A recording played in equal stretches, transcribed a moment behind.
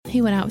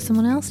He went out with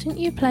someone else, didn't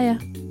you, player?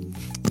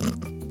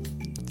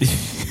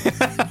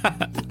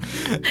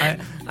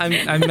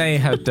 I may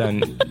have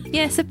done.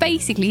 Yeah, so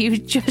basically he was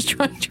just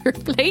trying to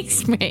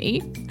replace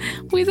me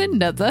with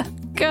another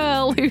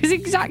girl who was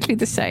exactly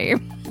the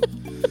same.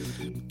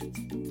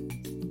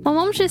 My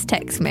mum just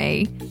texted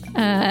me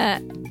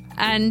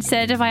and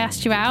said, have I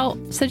asked you out?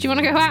 So do you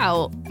want to go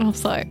out? And I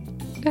was like,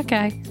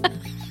 okay.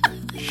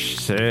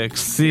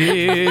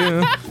 Sexy.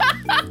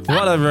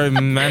 What a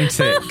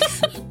romantic.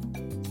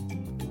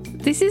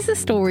 This is a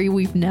story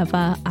we've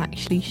never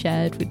actually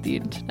shared with the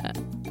internet.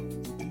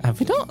 Have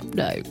we not?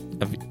 No,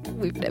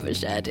 we've never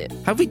shared it.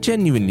 Have we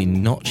genuinely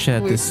not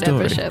shared this story?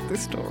 We've never shared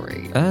this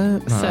story.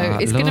 So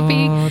it's going to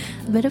be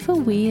a bit of a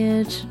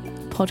weird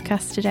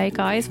podcast today,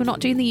 guys. We're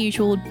not doing the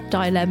usual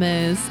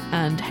dilemmas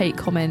and hate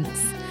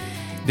comments.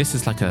 This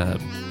is like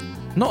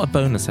not a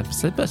bonus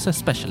episode, but it's a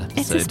special episode.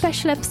 It's a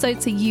special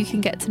episode so you can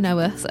get to know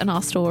us and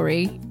our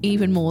story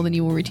even more than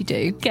you already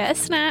do. Get a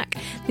snack.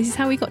 This is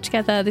how we got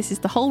together. This is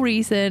the whole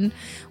reason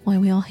why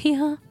we are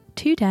here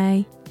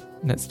today.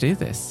 Let's do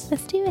this.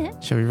 Let's do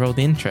it. Shall we roll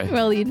the intro?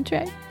 Roll the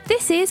intro.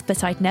 This is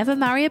But I'd Never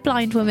Marry a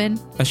Blind Woman.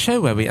 A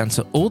show where we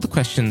answer all the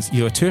questions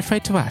you are too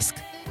afraid to ask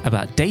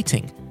about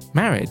dating,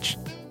 marriage,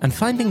 and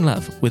finding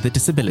love with a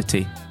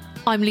disability.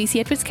 I'm Lucy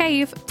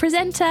Edwards-Cave,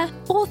 presenter,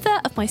 author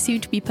of my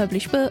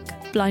soon-to-be-published book,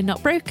 Blind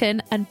Not Broken,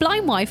 and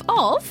blind wife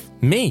of...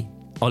 Me,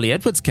 Ollie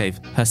Edwards-Cave,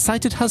 her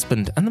sighted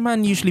husband and the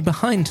man usually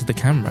behind the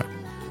camera.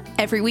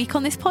 Every week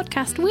on this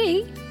podcast,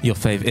 we... Your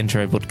fave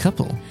intro-abled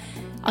couple.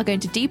 Are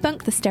going to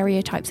debunk the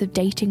stereotypes of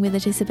dating with a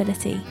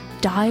disability,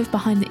 dive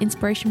behind the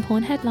inspiration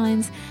porn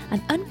headlines, and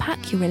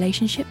unpack your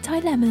relationship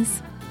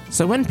dilemmas.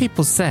 So when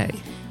people say...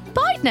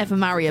 But I'd never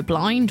marry a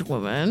blind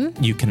woman...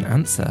 You can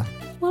answer.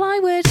 Well, I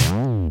would.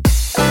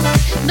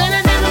 But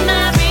I'd never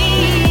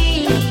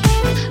marry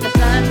a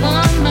blind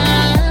woman.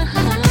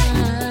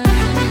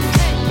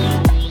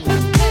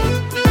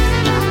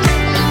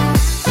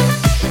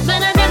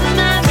 But I'd never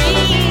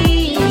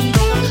marry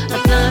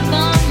a blind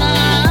woman.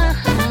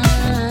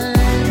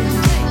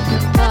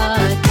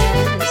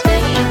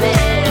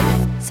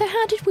 So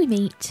how did we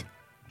meet?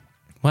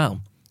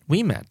 Well,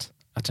 we met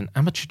at an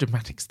amateur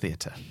dramatics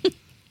theatre.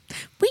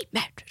 We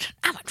met at an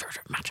amateur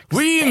dramatics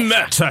We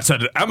met at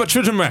an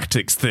amateur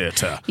dramatics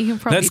theatre. You can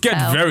probably Let's get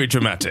tell. very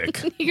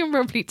dramatic. You can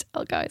probably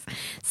tell, guys.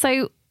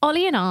 So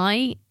Ollie and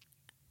I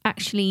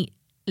actually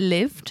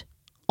lived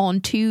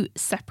on two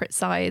separate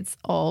sides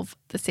of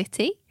the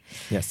city.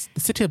 Yes, the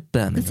city of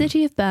Birmingham. The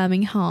city of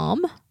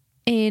Birmingham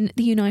in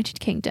the United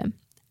Kingdom.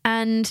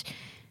 And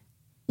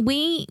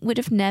we would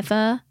have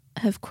never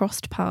have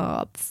crossed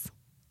paths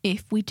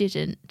if we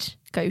didn't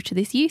go to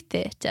this youth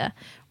theatre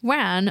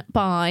ran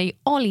by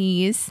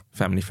Ollie's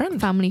Family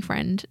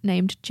friend.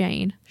 Named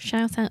Jane.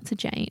 Shout out to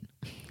Jane.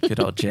 Good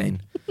old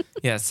Jane.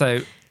 Yeah,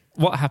 so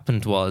what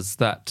happened was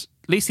that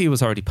Lucy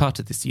was already part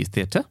of this youth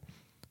theatre.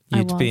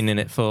 You'd been in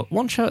it for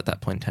one show at that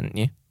point, hadn't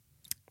you?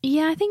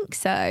 Yeah, I think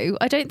so.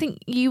 I don't think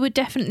you were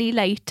definitely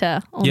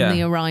later on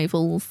the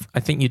arrivals.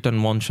 I think you'd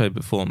done one show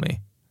before me.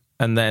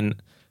 And then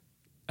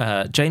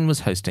Jane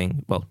was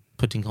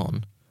putting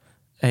on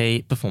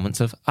a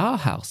performance of Our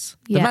House,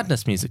 the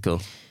Madness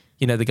musical.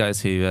 You know, the guys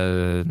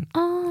who...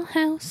 Our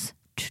house,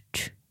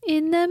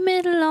 in the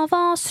middle of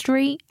our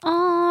street,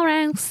 our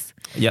house.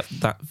 Yep,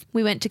 that...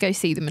 We went to go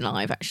see them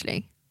live,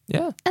 actually.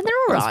 Yeah. And they're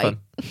all right.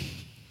 Fun.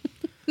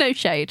 No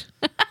shade.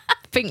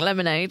 Pink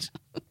lemonade.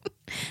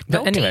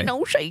 But anyway,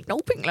 no shade, no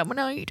pink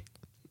lemonade.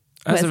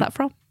 Where's that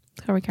from?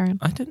 Sorry, carry on.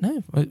 I don't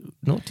know.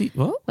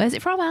 What? Where's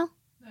it from, Al?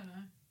 I don't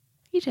know.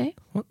 You do?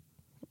 What?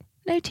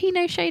 No tea,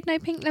 no shade, no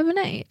pink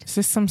lemonade. Is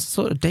this some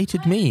sort of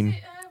dated meme?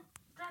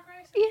 Drag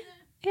Race?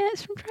 Yeah,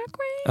 it's from Drag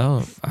Race.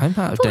 Oh, I'm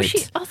out of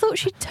date. I thought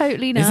she'd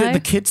totally know. Is it the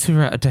kids who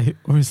are out of date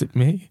or is it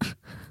me?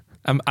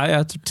 Am I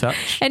out of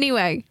touch?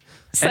 Anyway.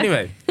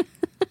 Anyway.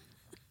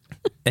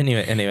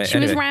 She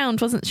was round,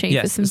 wasn't she,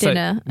 for some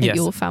dinner at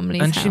your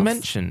family's and house. she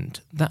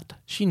mentioned that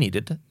she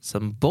needed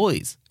some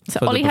boys. So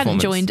for Ollie the hadn't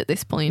performance. joined at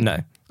this point. No,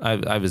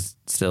 I was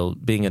still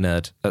being a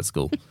nerd at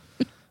school.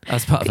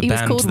 As part of a He was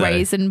band, called though.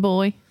 Raisin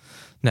Boy.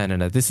 No.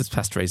 This is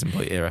past Raisin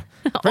Boy era.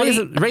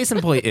 Ollie- Raisin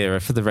Boy era,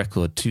 for the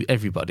record, to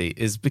everybody,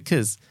 is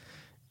because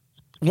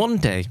one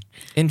day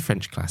in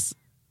French class,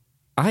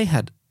 I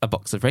had a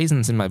box of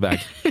raisins in my bag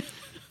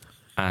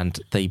and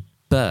they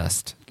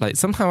burst. Like,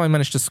 somehow I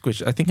managed to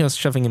squish, I think I was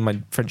shoving in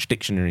my French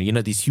dictionary, you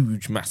know, these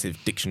huge, massive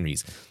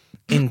dictionaries,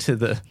 into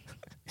the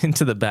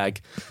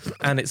bag,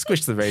 and it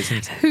squished the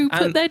raisins. Who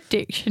put their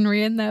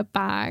dictionary in their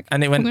bag?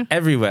 And it went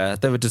everywhere.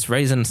 There were just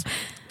raisins.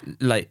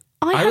 Like,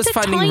 I was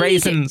finding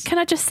raisins. Can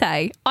I just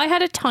say, I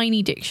had a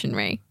tiny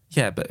dictionary.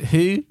 Yeah, but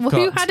who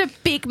had a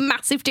big,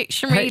 massive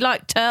dictionary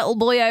like Turtle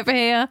Boy over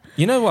here?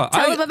 You know what?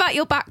 Tell them about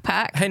your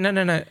backpack. Hey,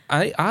 no.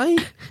 I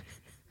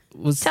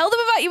was... Tell them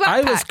about your backpack.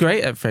 I was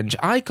great at French.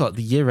 I got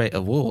the Year 8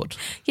 award.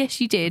 Yes,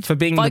 you did. For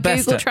being the best by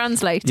Google at...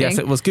 Translating. Yes,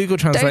 it was Google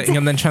Translating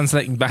and then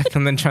translating back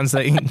and then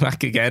translating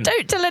back again.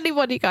 Don't tell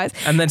anybody, guys.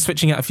 And then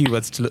switching out a few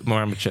words to look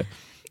more amateur.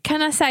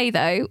 Can I say,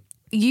 though,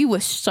 You were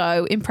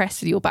so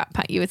impressed with your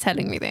backpack. You were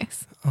telling me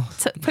this.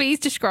 So please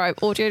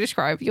audio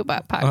describe your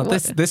backpack. Oh,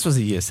 this was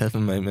a year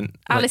 7 moment.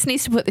 Alice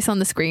needs to put this on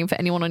the screen for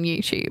anyone on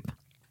YouTube.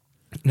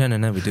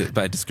 No, we do it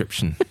by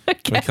description.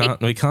 Okay.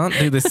 We can't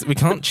do this. We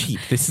can't cheat.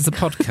 This is a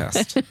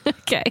podcast.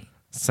 Okay.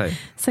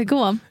 So go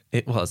on.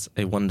 it was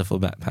a wonderful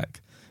backpack.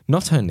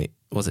 Not only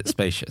was it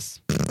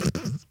spacious,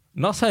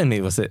 not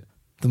only was it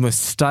the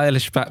most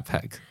stylish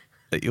backpack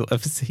that you'll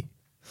ever see,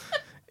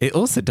 it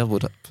also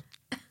doubled up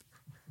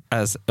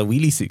as a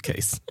wheelie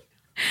suitcase.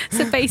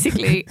 So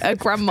basically, a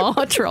grandma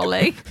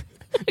trolley.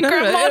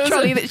 Grandma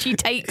trolley that she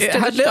takes It to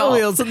had the little shop.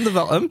 wheels on the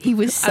bottom. He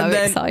was so And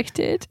then-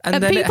 excited. and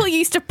And then people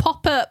used to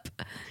pop up.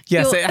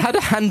 Yes, it had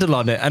a handle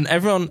on it, and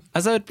everyone,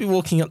 as I would be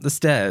walking up the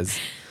stairs,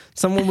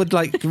 someone would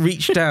like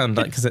reach down,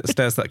 like because it's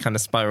stairs that kind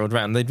of spiraled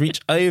round. They'd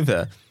reach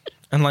over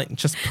and like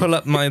just pull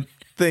up my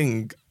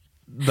thing,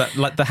 that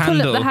like the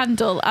handle. Pull up the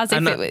handle as if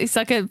And it was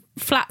like a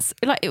flat,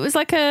 like it was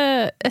like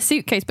a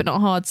suitcase, but not a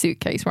hard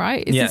suitcase,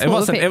 right? Is Yeah, this it what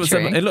wasn't. we're It was.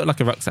 picturing? It looked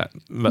like a rucksack.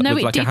 But No,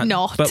 with it like a did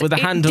not. But with a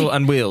It handle did-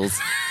 and wheels.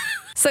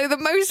 So the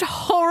most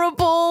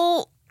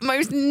horrible,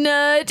 most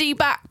nerdy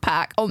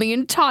backpack on the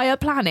entire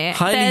planet.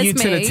 Highly There's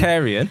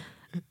utilitarian. Me.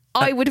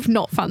 I would have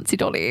not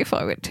fancied Ollie if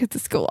I went to the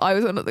school. I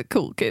was one of the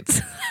cool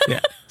kids. Yeah.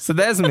 So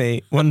there's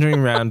me wandering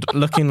around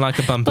looking like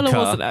a bumper Well, I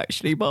car, wasn't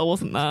actually, but I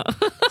wasn't that.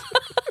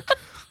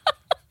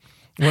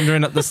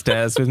 wandering up the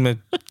stairs with my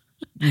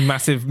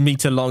massive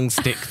meter-long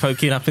stick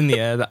poking up in the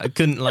air that I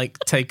couldn't like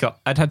take off.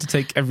 I'd had to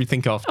take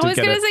everything off I to was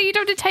get going it. to say you'd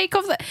have to take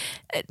off the.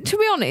 To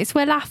be honest,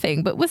 we're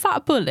laughing, but was that a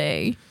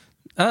bully?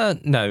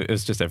 No, it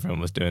was just everyone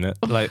was doing it.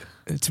 Like,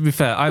 to be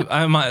fair,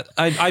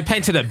 I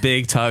painted a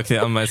big target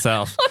on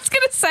myself, I was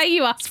going to say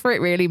you asked for it,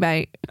 really,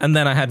 mate. and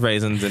then I had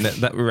raisins in it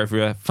that were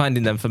everywhere,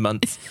 finding them for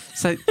months.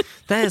 So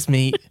there's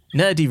me,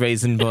 nerdy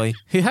raisin boy,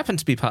 who happened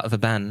to be part of a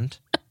band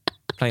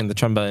playing the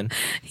trombone.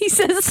 He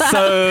says that.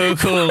 So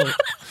cool.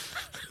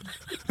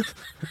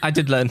 I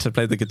did learn to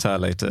play the guitar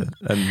later,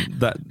 and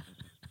that.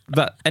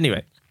 But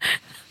anyway,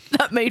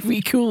 That made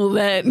me cool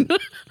then.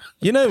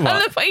 you know I what?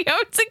 love how you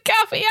have to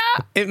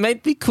caveat. It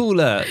made me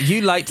cooler.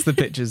 You liked the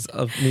pictures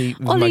of me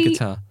with my Ollie,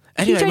 guitar.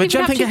 You Anyway, don't we're even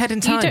have jumping to- ahead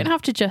in time. You don't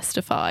have to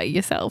justify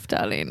yourself,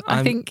 darling.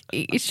 I think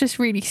it's just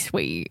really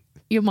sweet.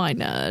 You're my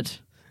nerd.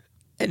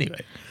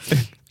 Anyway,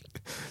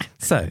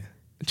 so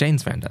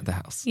Jane's round at the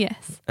house.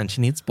 Yes. And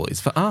she needs boys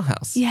for our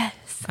house. Yes.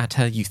 At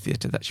her youth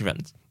theatre that she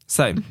runs.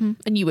 So,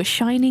 And you were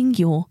shining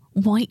your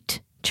white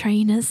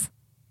trainers,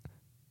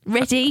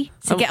 ready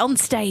to get on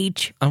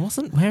stage. I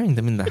wasn't wearing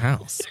them in the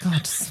house.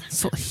 God,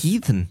 sort of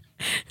heathen.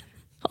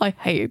 I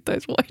hated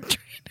those white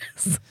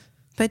trainers.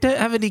 They don't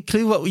have any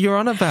clue what you're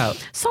on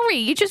about. Sorry,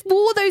 you just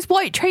wore those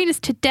white trainers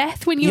to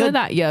death when you were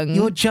that young.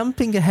 You're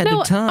jumping ahead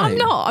No, of time. I'm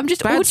not. I'm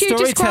just Bad audio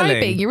storytelling.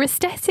 describing your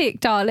aesthetic,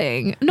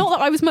 darling. Not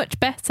that I was much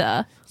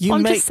better.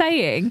 I'm just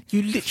saying.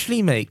 You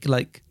literally make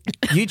like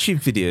YouTube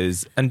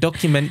videos and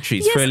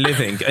documentaries for a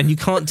living, and you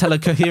can't tell a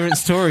coherent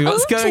story.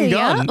 What's going dear.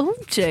 on? Oh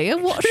dear,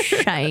 what a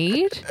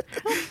shade.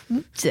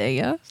 Oh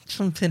dear.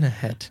 Jumping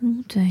ahead.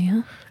 Oh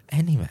dear.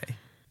 Anyway,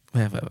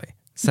 where were we?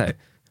 So,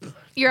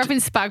 You're having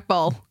spag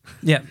bowl.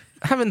 yeah,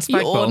 having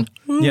spag Yawn.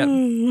 bowl.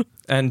 Yeah,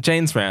 and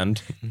Jane's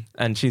round,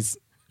 and she's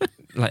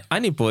like, "I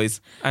need boys,"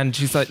 and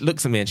she's like,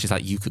 looks at me, and she's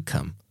like, "You could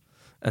come,"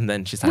 and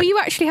then she's like, Were you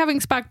actually having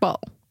spag bowl?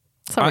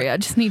 Sorry, I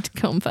just need to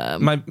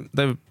confirm.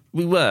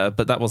 we were,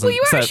 but that wasn't. Were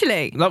you served-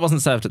 actually? That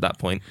wasn't served at that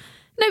point.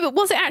 No, but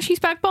was it actually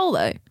spag bowl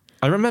though?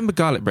 I remember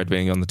garlic bread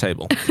being on the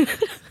table.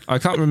 I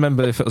can't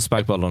remember if it was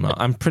spag bowl or not.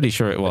 I'm pretty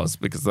sure it was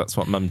because that's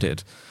what Mum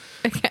did.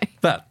 Okay.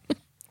 But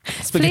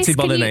spaghetti Fliss,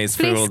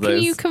 bolognese for all Fliss, those.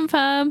 Can you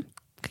confirm?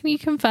 Can you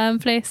confirm,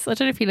 Fliss? I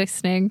don't know if you're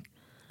listening.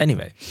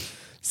 Anyway,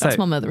 so That's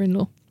my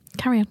mother-in-law.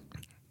 Carry on.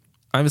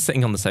 I was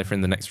sitting on the sofa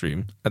in the next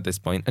room at this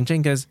point, and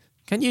Jane goes,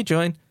 "Can you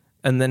join?"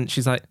 And then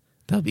she's like,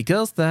 "There'll be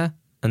girls there."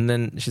 And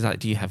then she's like,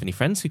 "Do you have any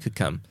friends who could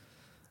come?"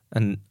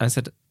 And I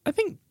said, "I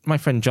think my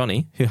friend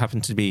Johnny, who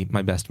happened to be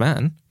my best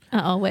man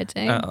At our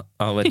wedding. at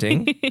our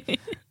wedding,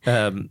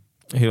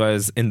 who I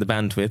was in the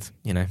band with,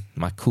 you know,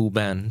 my cool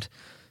band.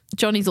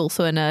 Johnny's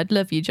also a nerd.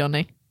 Love you,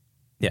 Johnny.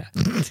 Yeah,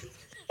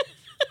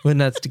 we're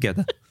nerds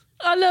together.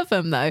 I love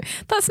him though.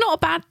 That's not a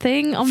bad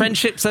thing.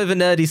 Friendships over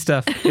nerdy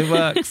stuff. It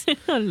works."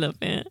 I love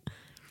it.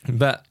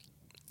 But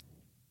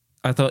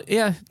I thought,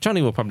 yeah,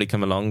 Johnny will probably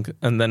come along.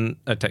 And then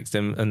I text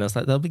him and I was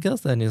like, "There'll be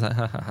girls there." And he's like,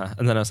 "Ha ha ha."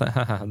 And then I was like,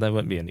 "Ha ha, there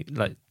won't be any.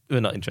 Like, we're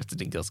not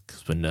interested in girls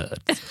because we're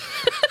nerds."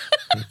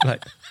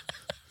 Like,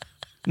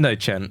 no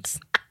chance.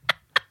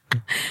 I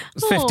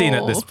was 15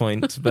 at this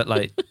point, but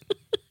like,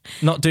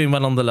 not doing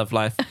well on the love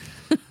life.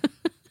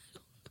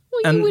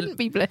 Well, And you wouldn't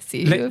be, bless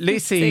you. Lu- You're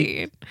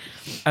Lucy-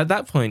 15. At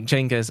that point,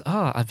 Jane goes,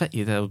 "Oh, I bet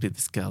you there will be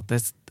this girl.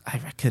 I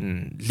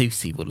reckon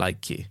Lucy will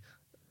like you."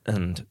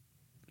 And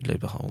lo and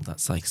behold,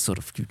 that's like sort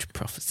of future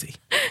prophecy.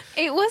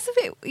 It was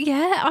a bit,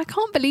 yeah. I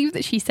can't believe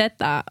that she said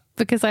that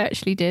because I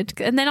actually did.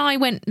 And then I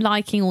went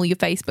liking all your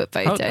Facebook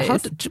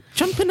photos.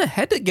 Jumping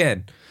ahead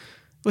again.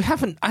 I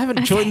haven't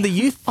joined the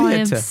youth I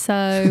am theatre.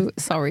 so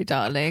sorry,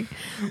 darling.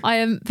 I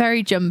am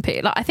very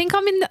jumpy. Like I think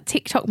I'm in that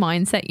TikTok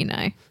mindset, you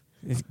know.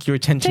 Your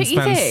attention Don't you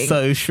span's think?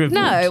 so shriveled.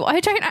 No, I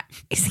don't.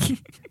 Excuse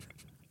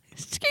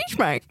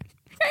me.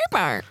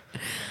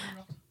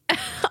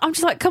 I'm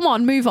just like, come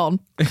on, move on.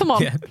 Come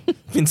on. Yeah.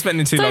 Been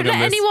spending too long Don't on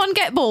let this. anyone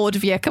get bored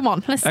of you. Come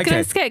on, Okay.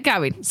 let's get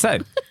going. So,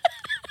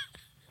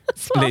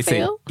 That's what I Lucy,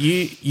 feel.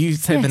 you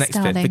say the Yes, next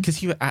darling. bit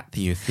because you were at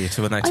the youth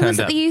theatre when I I turned was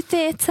at up. the youth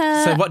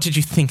theatre. So, what did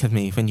you think of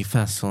me when you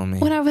first saw me?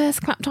 When I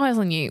first clapped eyes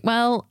on you,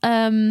 well,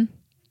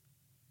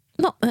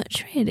 not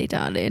much really,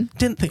 darling.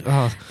 Didn't think,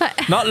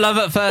 not love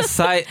at first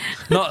sight.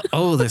 Not,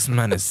 this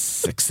man is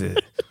sexy.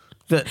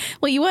 But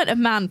Well, you weren't a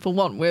man for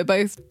one. We were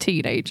both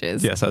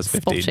teenagers. Yes, I was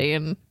 15. Spotty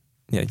and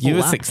yeah, you all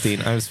were that.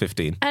 16, I was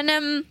 15.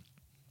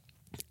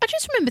 I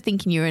just remember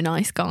thinking you were a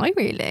nice guy,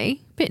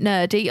 really. Bit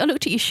nerdy. I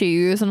looked at your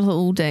shoes and I thought,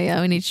 oh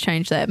dear, we need to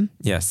change them.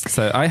 Yes.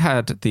 So I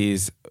had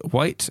these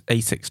white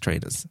Asics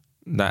trainers.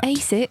 That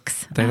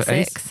Asics. They were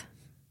Asics.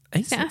 Asics?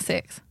 Is it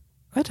Asics?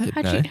 I don't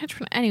How'd know.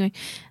 you anyway,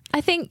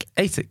 I think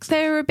Asics.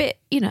 they were a bit,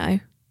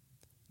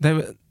 They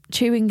were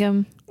chewing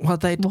gum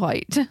they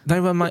white.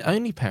 were my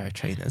only pair of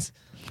trainers,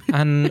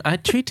 and I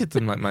treated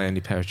them like my only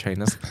pair of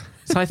trainers.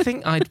 So I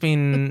think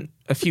a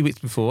few weeks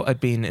before, I'd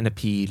been in a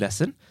PE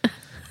lesson,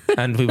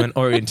 and we went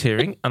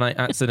orienteering, and I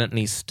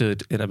accidentally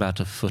stood in about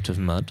a foot of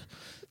mud.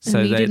 So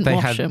And you didn't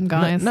wash had them,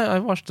 guys. No, I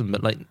washed them,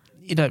 but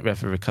you don't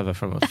ever recover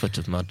from a foot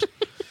of mud.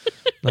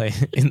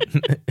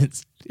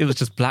 It was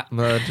just black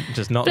mud,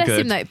 just not Bless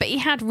good. him though, but he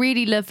had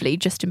really lovely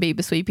Justin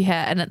Bieber sweepy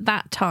hair, and at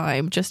that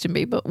time, Justin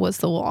Bieber was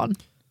the one.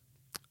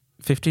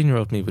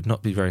 15-year-old me would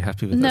not be very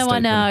happy with that No, I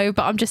statement. know,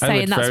 but I'm just I saying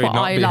would that's very what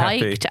not I be happy.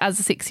 liked as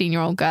a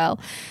 16-year-old girl.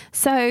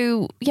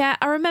 So yeah,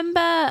 I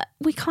remember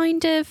we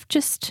kind of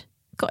just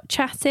got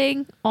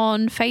chatting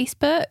on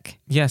Facebook.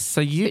 Yes, so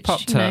you Which,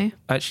 popped you up. know.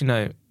 Actually,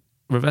 no,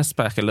 reverse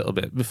back a little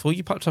bit. Before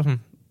you popped up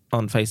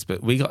on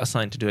Facebook, we got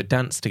assigned to do a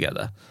dance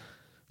together.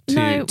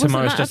 No, wasn't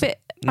that a bit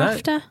no,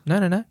 after?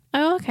 No.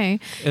 Oh, okay.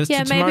 It was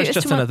Yeah, to maybe Tomorrow's it was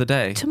Just tomorrow- Another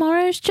Day.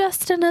 Tomorrow's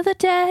just another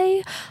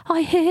day.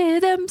 I hear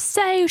them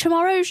say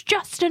tomorrow's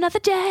just another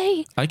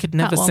day. I could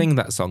never That one. sing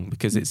that song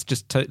because it's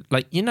just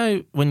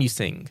when you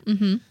sing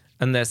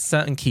and there's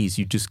certain keys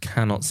you just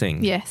cannot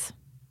sing. Yes.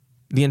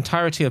 The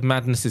entirety of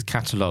Madness's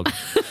catalogue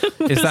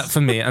is that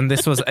for me, and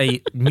this was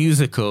a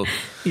musical.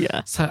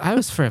 Yeah. So I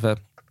was forever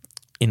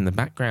in the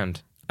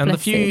background. And Bless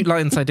the few him.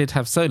 lines I did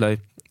have solo,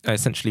 I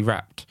essentially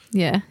rapped.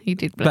 Yeah, he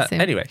did, bless But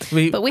him. anyway,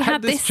 But we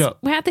had this job.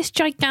 we had this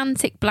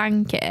gigantic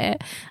blanket,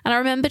 and I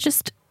remember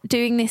just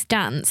doing this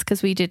dance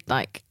because we did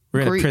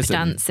We're in a group prison.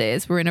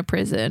 dances. We're in a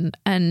prison,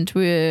 and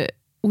we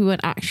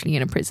weren't actually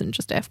in a prison.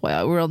 Just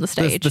FYI, we were on the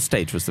stage, The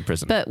stage was the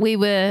prison. but we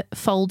were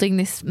folding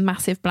this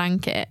massive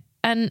blanket,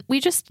 and we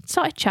just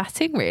started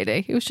chatting.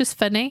 Really, it was just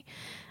funny.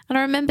 And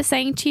I remember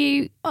saying to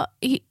you,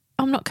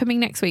 I'm not coming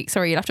next week.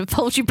 Sorry, you'll have to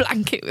fold your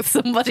blanket with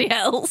somebody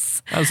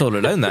else. I was all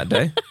alone that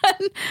day.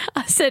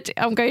 I said,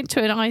 I'm going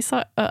to an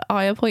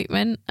eye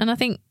appointment. And I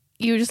think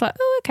you were just like,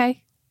 oh,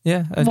 okay.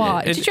 Yeah.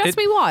 Why? Did you ask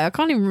me why? I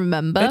can't even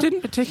remember. I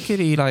didn't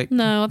particularly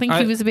No, I think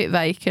he was a bit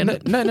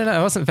vacant. No,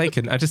 I wasn't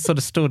vacant. I just sort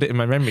of stored it in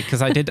my memory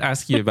because I did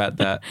ask you about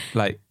that,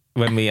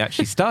 when we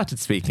actually started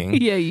speaking.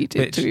 Yeah, you did,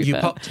 Which to be you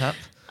fair. popped up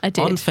I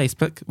did. on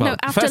Facebook. Well, No,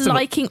 after first of all-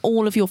 liking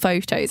all of your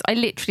photos, I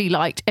literally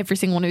liked every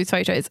single one of his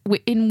photos,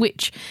 in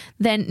which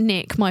then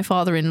Nick, my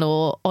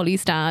father-in-law,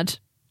 Ollie's dad,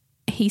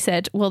 he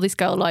said, well, this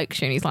girl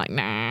likes you. And he's like,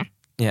 nah.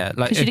 yeah,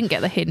 Because you didn't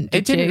get the hint,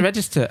 It did you? didn't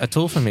register at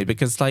all for me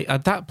because,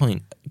 at that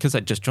point, because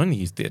I'd just joined the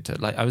youth theatre,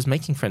 I was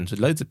making friends with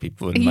loads of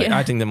people and Yeah.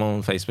 adding them all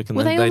on Facebook, and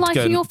Were then they all they'd go.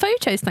 liking your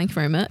photos? Thank you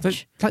very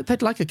much.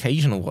 They'd like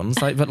occasional ones,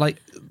 but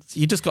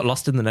you just got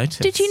lost in the notice.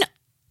 Did you know?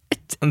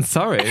 I'm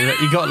sorry that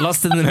you got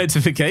lost in the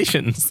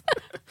notifications.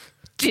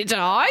 Did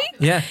I?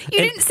 Yeah. You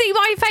didn't see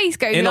my face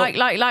go in all-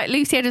 like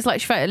Lucy Edwards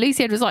likes your photo.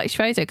 Lucy Edwards likes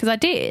your photo because I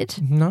did.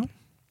 No,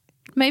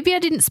 Maybe I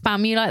didn't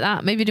spam you like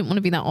that. Maybe I didn't want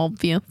to be that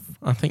obvious.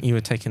 I think you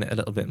were taking it a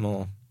little bit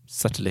more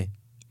subtly.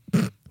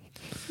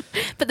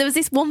 But there was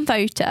this one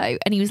photo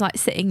and he was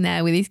sitting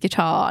there with his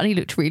guitar and he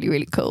looked really,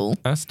 really cool.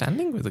 I was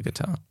standing with a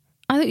guitar.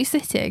 I thought you were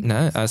sitting.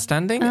 No, I was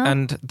standing,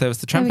 and there was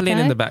the There we trampoline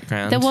go. in the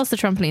background. There was the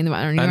trampoline in the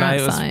background and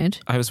you were outside.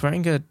 I was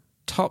wearing a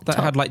top that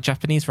had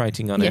Japanese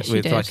writing on Yes, it you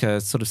with did.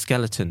 a sort of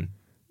skeleton.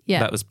 Yeah.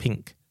 That was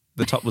pink.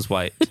 The top was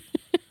white.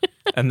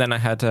 And then I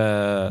had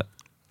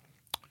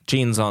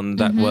jeans on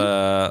that Mm-hmm.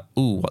 were,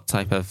 what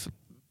type of...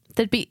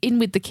 They'd be in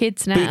with the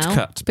kids now.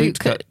 Boot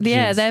cut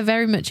Yeah, jeans. they're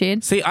very much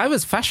in. See, I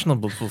was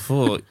fashionable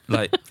before.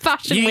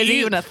 Fashion was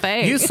even a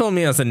thing. You saw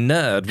me as a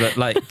nerd,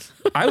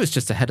 but I was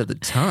just ahead of the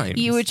time.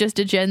 You were just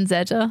a Gen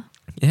Zer.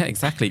 Yeah,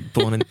 exactly. I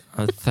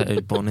thought I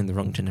was born in the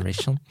wrong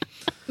generation.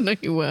 No,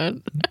 you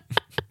weren't.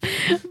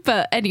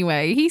 But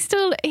anyway,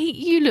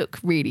 you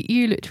looked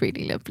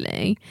really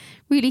lovely.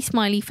 Really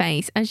smiley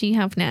face, as you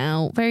have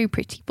now. Very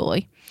pretty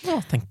boy. Oh,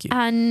 thank you.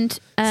 And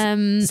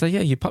So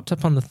yeah, you popped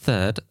up on the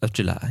 3rd of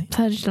July.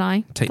 3rd of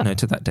July. Take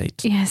note of that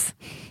date. Yes.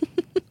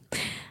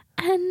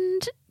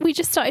 And we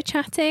just started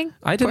chatting.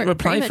 I didn't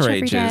reply pretty for much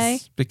every day.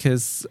 ages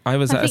because I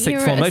was at a think you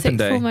sixth were form at a open sixth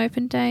day. form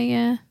open day,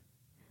 yeah.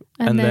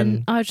 And And then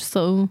then- I just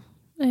thought,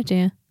 oh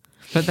dear.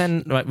 But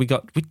then we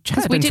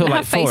chatted We until didn't like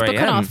have 4 Facebook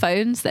on our a.m.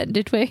 phones then,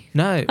 did we?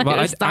 No, Like well,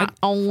 it was that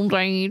old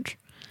age.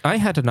 I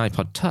had an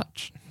iPod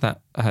Touch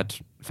that had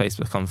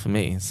Facebook on for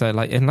me. So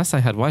like, unless I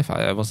had Wi-Fi,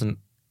 I wasn't.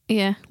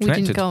 Yeah, we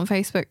Connected. didn't go on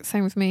Facebook.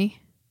 Same with me.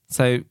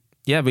 So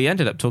yeah, we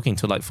ended up talking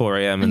till like 4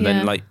 a.m. and Yeah.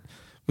 then like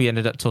we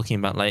ended up talking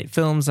about like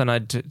films, and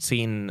I'd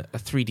seen a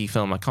 3D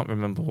film. I can't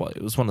remember what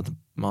it was. One of the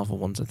Marvel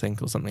ones, I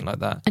think, or something like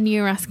that. And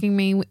you were asking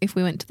me if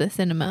we went to the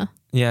cinema.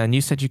 Yeah, and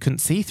you said you couldn't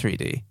see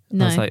 3D.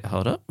 No. I was like,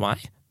 hold up, why?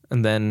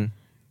 And then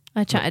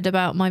I chatted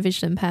about my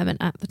visual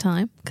impairment at the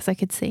time because I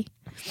could see,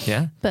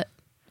 yeah, but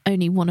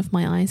only one of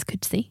my eyes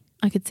could see.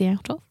 I could see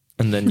out of.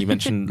 and then you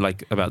mentioned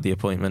like about the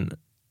appointment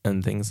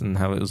and things and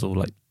how it was all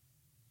like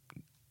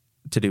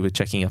to do with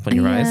checking up on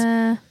your eyes.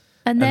 Yeah.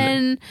 And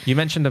then You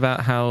mentioned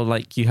about how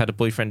like you had a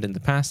boyfriend in the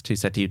past who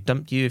said he'd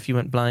dumped you if you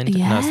went blind.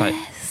 And I was like,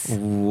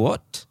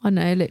 what? I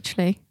know,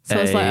 literally. So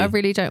I was like, Hey. I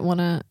really don't want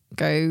to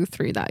go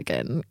through that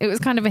again. It was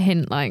kind of a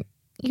hint like,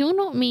 you're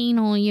not mean,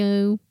 are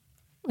you?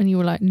 And you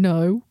were like,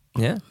 no.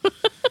 Yeah.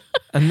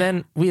 And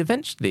then we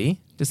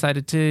eventually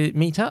decided to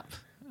meet up.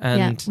 And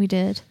Yeah, we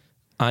did.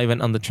 I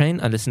went on the train.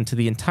 I listened to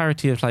the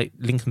entirety of like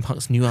Linkin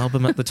Park's new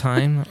album at the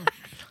time.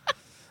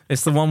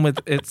 It's the one with,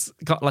 it's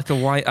got like a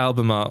white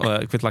album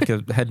artwork with like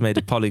a head made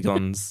of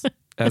polygons.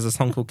 There's a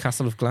song called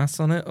Castle of Glass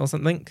on it or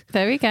something.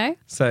 There we go.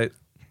 So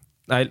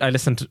I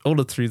listened to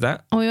all through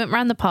that. And we went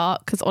round the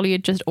park because Ollie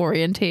had just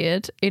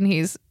orienteered in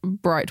his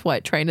bright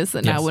white trainers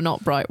that now Yes. were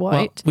not bright Well,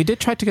 white. we did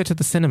try to go to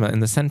the cinema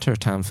in the centre of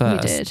town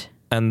first. We did.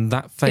 And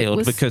that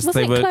failed because wasn't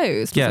they it were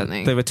closed or yeah,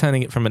 something? they were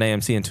turning it from an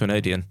AMC into an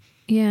Odeon.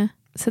 Yeah.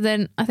 So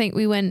then I think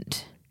we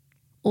went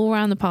all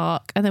around the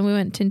park and then we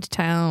went into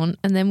town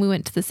and then we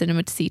went to the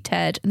cinema to see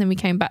Ted and then we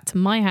came back to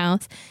my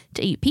house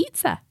to eat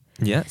pizza.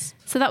 Yes.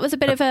 So that was a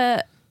bit of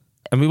a...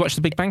 And we watched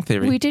The Big Bang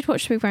Theory. We did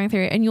watch The Big Bang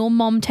Theory and your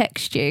mom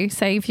texted you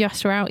saying if you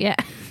asked her out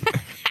yet.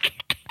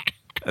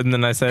 And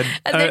then I said,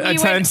 And then I you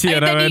turned went, to you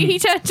and I went, he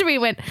turned to me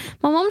and went,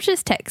 my mom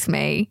just texted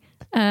me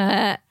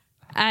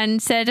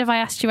and said, have I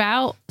asked you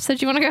out? So do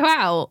you want to go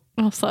out?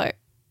 I was like,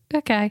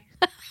 okay.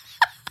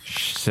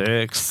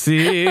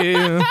 sexy.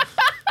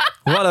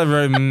 What a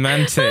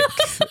romantic.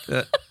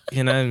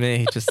 You know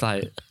me, just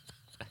like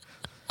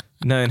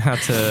knowing how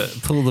to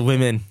pull the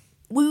women.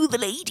 Woo the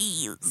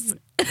ladies.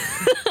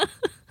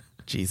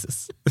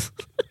 Jesus.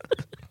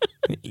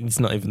 He's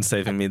not even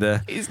saving me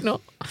there. He's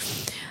not.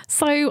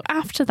 So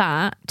after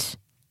that,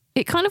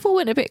 it kind of all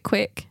went a bit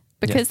quick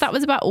because Yes. that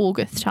was about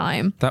August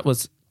time. That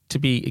was, to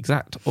be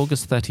exact,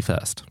 August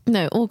 31st.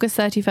 No, August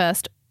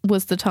 31st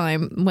was the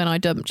time when I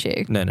dumped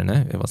you. No,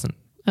 it wasn't.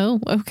 Oh,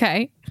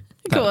 okay.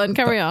 Go on,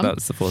 carry on. That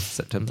was the 4th of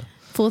September.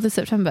 4th of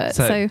September.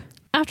 So- So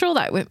after all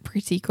that, it went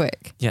pretty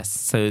quick. Yes,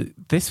 so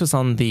this was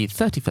on the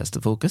 31st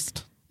of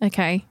August,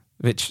 Okay.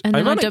 which And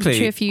then I dumped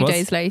ironically you a few was-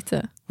 days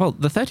later. Well,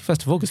 the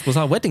 31st of August was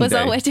our wedding Was day.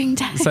 our wedding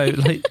day. So,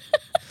 like,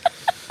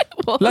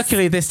 Was.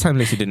 luckily this time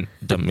Lucy didn't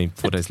dump me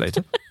 4 days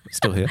later.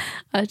 Still here,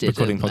 I didn't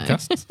recording know.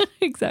 podcasts.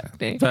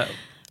 Exactly. But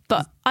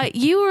But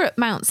you were at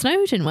Mount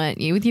Snowdon,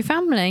 weren't you, with your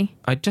family?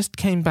 I just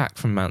came back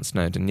from Mount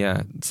Snowdon,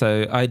 yeah.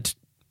 So I'd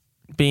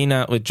been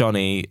out with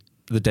Johnny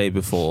the day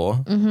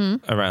before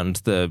around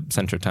the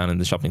centre of town in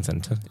the shopping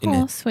centre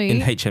Oh, sweet.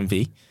 in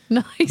HMV. And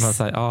I Nice. was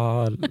like,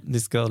 oh,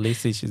 this girl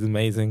Lucy, she's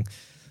amazing.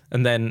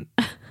 And then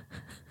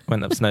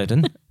went up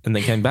Snowdon and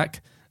then came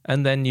back.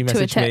 And then you To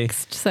a messaged me.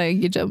 text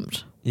saying you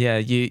jumped. Yeah,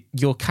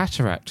 your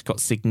cataract got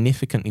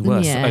significantly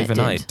worse Yeah, it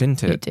overnight, did.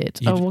 didn't it? It did.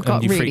 You- I and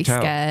got you really freaked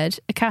out. scared.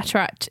 A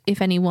cataract,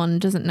 if anyone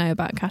doesn't know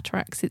about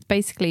cataracts, it's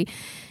basically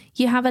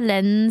you have a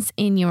lens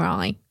in your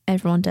eye.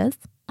 Everyone does.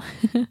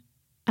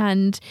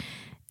 And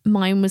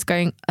mine was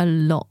going a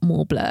lot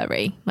more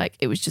blurry. Like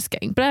it was just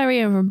getting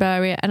blurrier and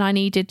blurrier. And I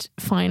needed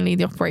finally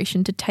the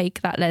operation to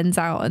take that lens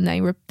out. And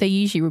they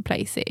usually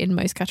replace it in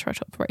most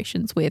cataract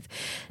operations with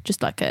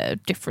just like a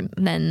different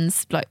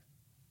lens, like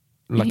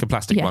Like a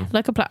plastic yeah, one.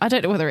 like I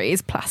don't know whether it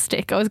is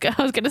plastic. I was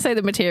going to say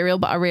the material,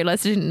 but I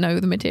realised I didn't know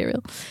the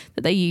material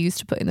that they use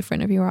to put in the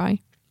front of your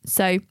eye.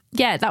 So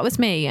yeah, that was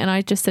me. And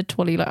I just said to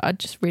Ollie, like, I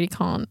just really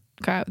can't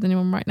go out with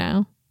anyone right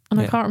now. And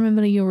I Yeah. can't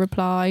remember your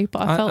reply,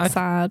 but I felt I-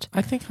 sad.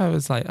 I think I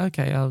was like,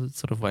 okay, I'll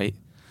sort of wait.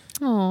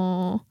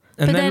 Oh, And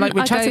But then, then like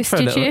we I chatted for a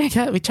ghosted little. you.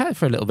 Yeah, we chatted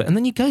for a little bit, and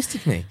then you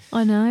ghosted me.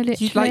 I know, You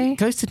literally. like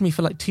ghosted me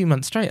for like 2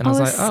 months straight, and I I was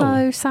was like,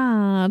 oh, so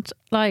sad.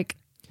 Like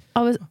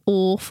I was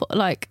awful.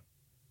 Like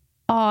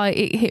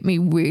it hit me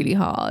really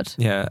hard.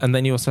 yeah. And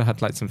then you also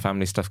had like some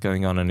family stuff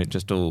going on, and it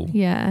just all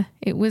Yeah,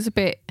 it was a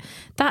bit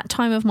that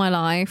time of my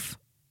life.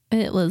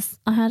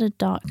 I had a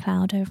dark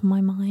cloud over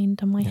my mind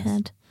and my Yes.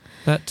 head.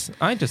 But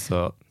I just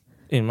thought,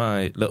 in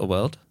my little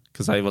world,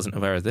 because I wasn't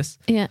aware of this,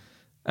 Yeah.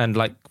 and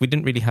like we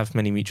didn't really have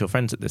many mutual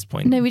friends at this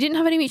point. No, we didn't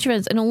have any mutual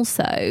friends. And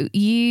also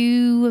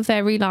you were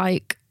very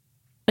like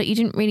you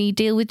didn't really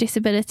deal with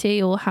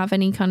disability or have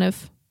any kind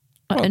of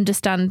Well,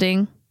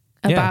 understanding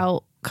yeah.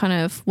 about kind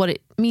of what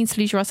it means to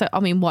lose your eyesight. I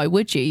mean, why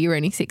would you? You're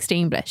only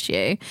 16, bless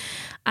you.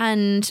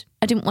 And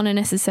I didn't want to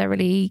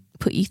necessarily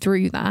put you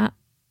through that.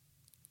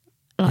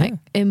 Like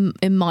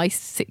in my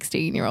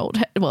 16-year-old,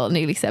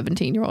 nearly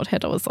 17-year-old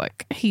head, I was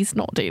like, he's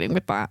not dealing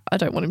with that. I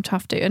don't want him to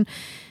have to. And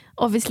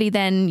obviously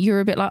then you're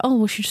a bit like, oh,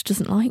 well, she just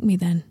doesn't like me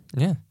then.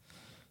 Yeah.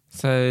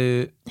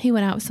 So he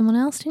went out with someone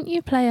else, didn't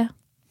you, player?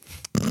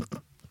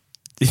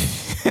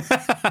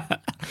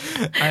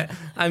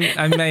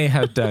 I may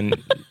have done,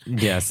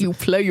 yes. You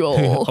player.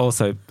 Who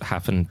also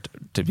happened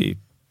to be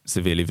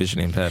severely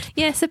visually impaired.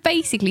 Yeah, so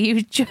basically he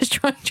was just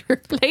trying to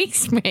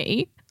replace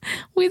me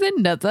with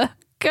another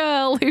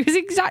girl who was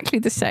exactly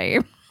the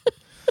same.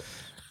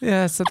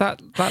 Yeah, so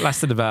that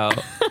lasted about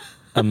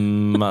a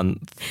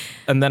month.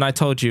 And then I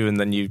told you, and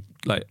then you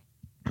like...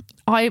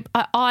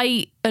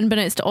 I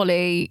unbeknownst to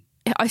Ollie,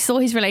 I saw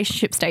his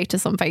relationship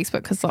status on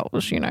Facebook because that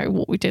was,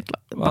 what we did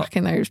back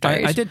in those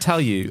days. I did tell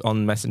you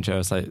on Messenger, I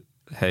was like,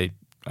 hey,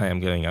 I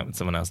am going out with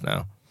someone else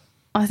now.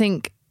 I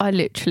think I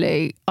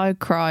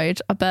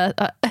cried.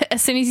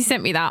 As soon as he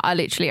sent me that, I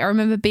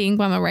remember being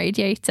by my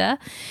radiator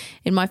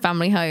in my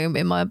family home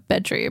in my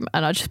bedroom,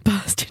 and I just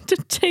burst into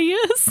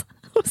tears.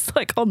 I was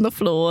like on the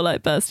floor,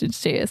 like burst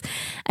into tears.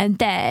 And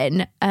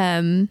then,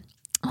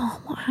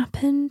 what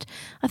happened?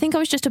 I think I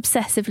was just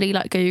obsessively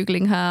like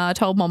Googling her. I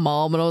told my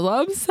mom and I was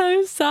like, I'm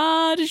so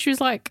sad. And she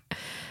was like,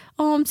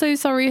 oh, I'm so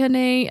sorry,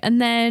 honey.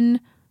 And then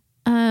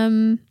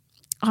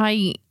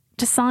I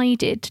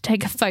decided to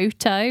take a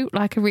photo,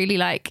 like a really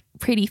like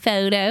pretty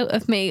photo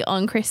of me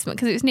on Christmas,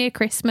 because it was near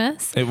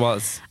Christmas. It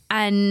was.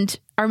 And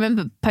I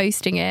remember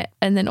posting it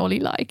and then Ollie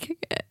liking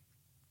it.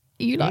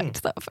 You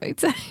liked that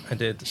photo. I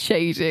did.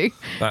 Shady.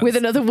 With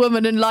another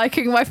woman and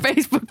liking my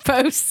Facebook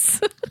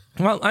posts.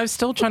 Well, I was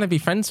still trying to be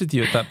friends with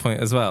you at that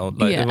point as well.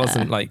 Like it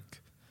wasn't like,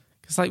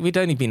 because like we'd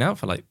only been out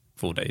for like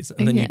 4 days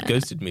and then you'd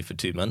ghosted me for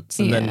 2 months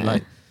and then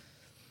like,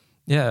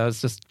 I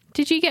was just...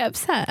 Did you get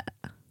upset?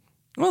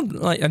 Well,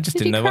 like I just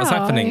didn't know what was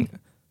happening.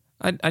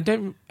 I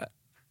don't,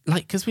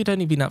 like, because we'd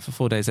only been out for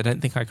 4 days, I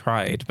don't think I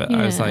cried, but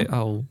I was like,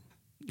 oh,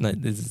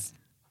 like this is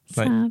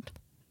like... Sad.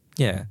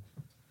 Yeah.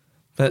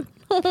 But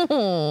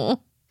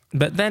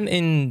then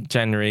in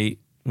January,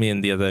 me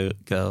and the other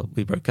girl,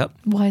 we broke up.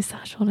 Why is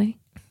that, Ollie?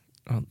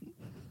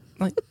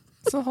 Like,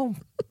 it's a whole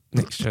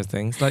mixture of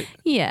things. Like,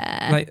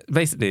 like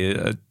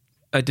basically,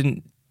 I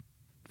didn't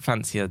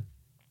fancy her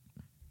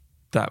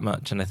that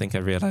much, and I think I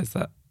realised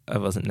that I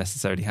wasn't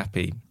necessarily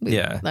happy.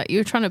 Like you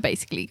were trying to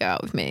basically go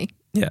out with me.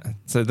 Yeah.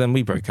 So then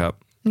we broke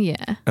up.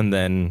 Yeah. And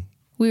then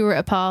we were at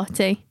a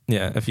party.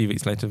 Yeah. A few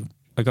weeks later,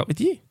 I got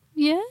with you.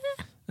 Yeah.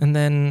 And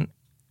then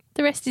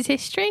the rest is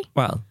history.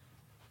 Well,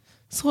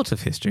 sort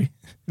of history,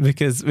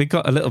 because we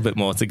got a little bit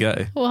more to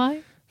go.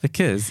 Why?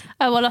 Because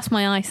I lost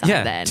my eyesight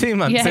then. 2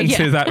 months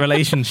into that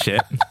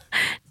relationship,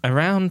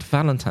 around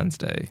Valentine's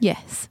Day.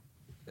 Yes.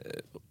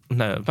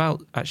 No,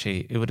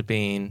 actually, it would have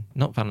been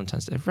not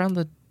Valentine's Day, around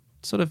the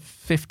sort of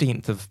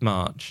 15th of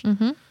March.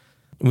 Mm-hmm.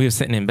 We were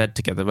sitting in bed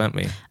together, weren't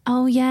we?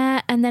 Oh,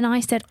 yeah. And then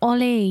I said,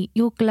 Ollie,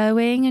 you're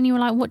glowing. And you were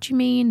like, what do you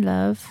mean,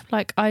 love?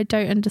 Like, I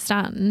don't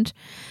understand.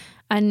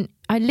 And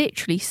I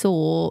literally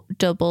saw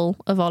double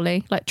of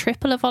Ollie, like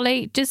triple of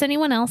Ollie. Does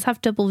anyone else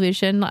have double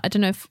vision? Like, I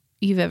don't know if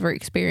you've ever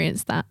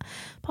experienced that.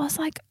 But I was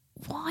like,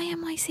 why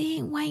am I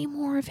seeing way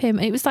more of him?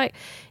 And it was like,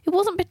 it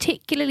wasn't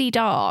particularly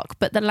dark,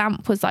 but the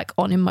lamp was like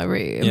on in my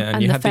room. Yeah,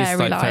 and you the had fairy,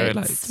 these, like, fairy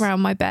lights around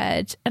my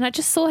bed. And I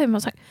just saw him. I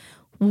was like,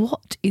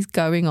 what is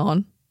going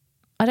on?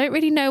 I don't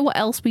really know what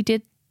else we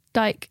did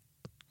like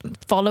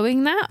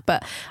following that,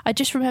 but I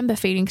just remember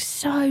feeling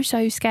so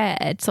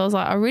scared. So I was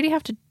like, I really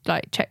have to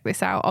like check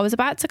this out. I was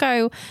about to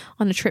go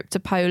on a trip to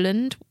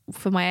Poland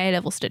for my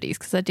A-level studies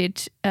because I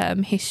did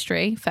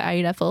history for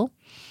A-level,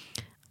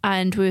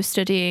 and we were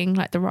studying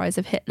like the rise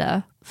of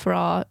Hitler for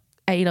our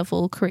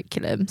A-level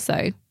curriculum.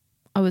 So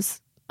I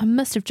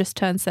must have just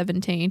turned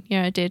 17.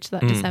 Yeah, I did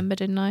that December,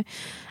 didn't I?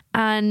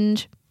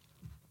 And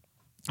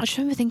I just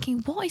remember thinking,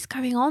 what is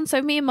going on?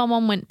 So me and my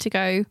mum went to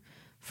go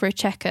for a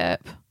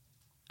checkup.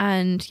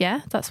 And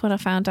yeah, that's when I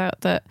found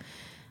out that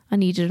I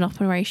needed an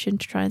operation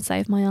to try and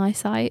save my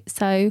eyesight.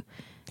 So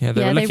yeah,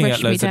 they were looking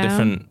at loads of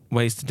different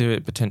ways to do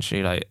it,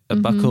 potentially like a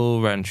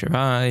buckle around your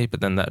eye,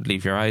 but then that'd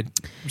leave your eye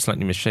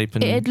slightly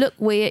misshapen. It'd look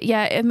weird.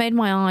 Yeah, it made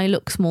my eye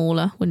look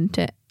smaller, wouldn't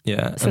it?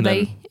 Yeah. So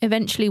they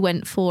eventually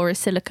went for a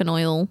silicone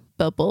oil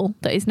bubble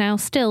that is now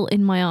still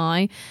in my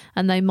eye,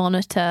 and they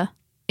monitor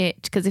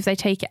it because if they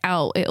take it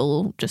out,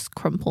 it'll just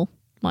crumple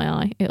my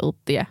eye.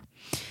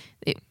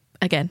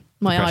 Again,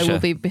 my eye will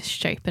be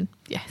misshapen.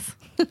 Yes.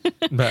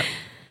 But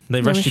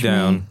they rushed you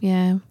down.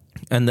 Yeah.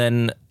 And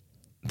then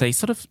they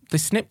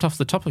snipped off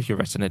the top of your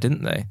retina,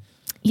 didn't they?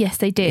 Yes,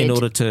 they did.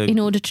 In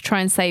order to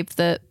try and save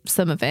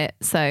some of it.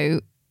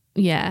 So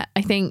yeah,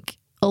 I think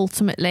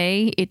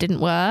ultimately it didn't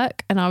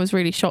work, and I was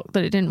really shocked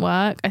that it didn't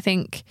work. I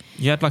think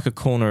you had like a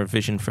corner of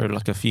vision for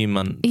like a few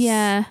months.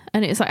 Yeah,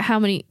 and it's like how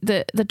many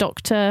the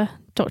Dr.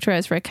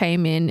 Ezra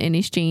came in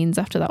his jeans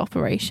after that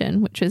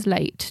operation, which was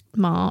late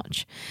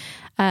March.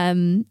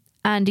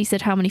 And he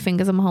said, how many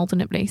fingers am I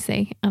holding up,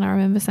 Lucy? And I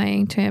remember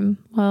saying to him,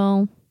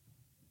 well,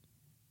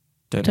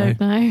 don't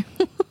know.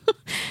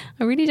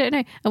 I really don't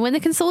know. And when the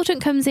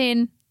consultant comes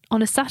in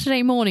on a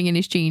Saturday morning in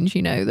his jeans,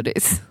 you know that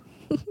it's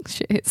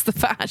shit hits the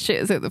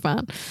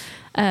fan.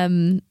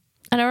 And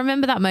I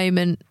remember that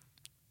moment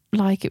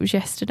like it was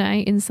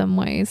yesterday in some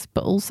ways,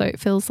 but also it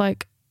feels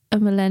like a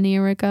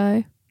millennia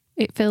ago.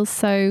 It feels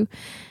so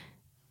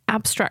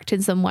abstract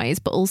in some ways,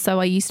 but also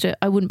I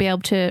wouldn't be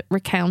able to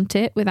recount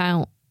it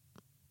without,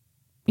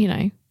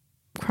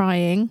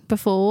 crying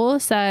before.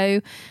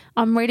 So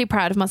I'm really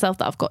proud of myself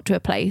that I've got to a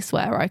place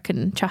where I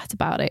can chat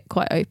about it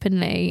quite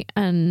openly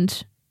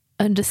and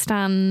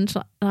understand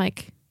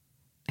like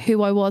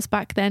who I was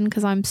back then,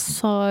 because I'm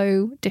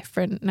so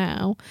different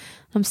now.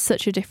 I'm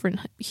such a different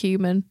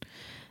human.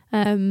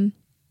 But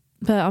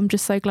I'm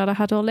just so glad I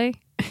had Ollie.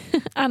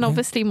 And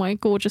obviously my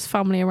gorgeous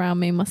family around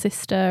me, my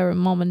sister and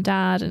mom and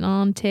dad and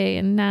auntie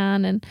and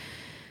nan and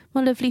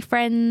my lovely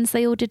friends.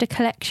 They all did a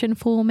collection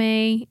for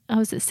me. I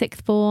was at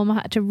sixth form. I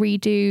had to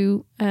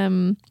redo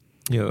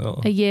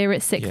a year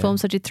at sixth form,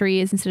 so I did 3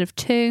 years instead of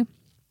 2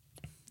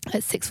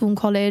 at sixth form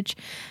college.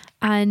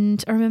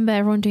 And I remember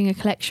everyone doing a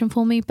collection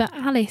for me, but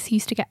Alice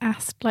used to get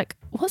asked, like,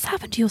 what's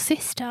happened to your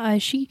sister?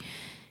 She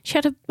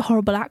had a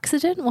horrible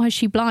accident. Why is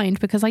she blind?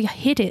 Because I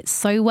hid it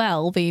so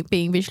well,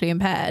 being visually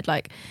impaired.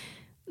 Like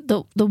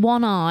the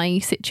one eye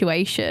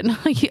situation,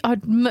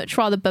 I'd much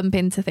rather bump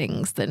into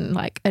things than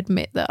like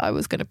admit that I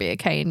was going to be a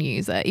cane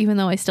user, even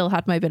though I still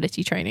had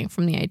mobility training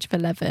from the age of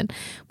 11.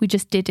 We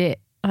just did it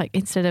like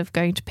instead of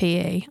going to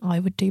PE, I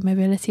would do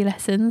mobility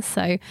lessons.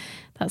 So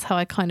that's how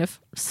I kind of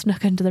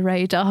snuck under the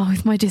radar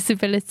with my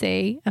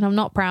disability. And I'm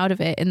not proud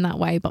of it in that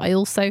way, but I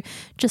also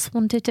just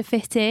wanted to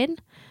fit in.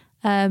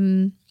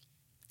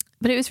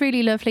 But it was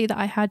really lovely that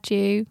I had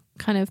you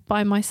kind of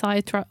by my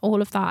side throughout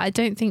all of that. I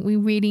don't think we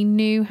really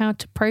knew how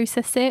to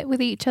process it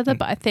with each other,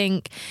 but I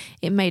think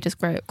it made us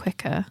grow up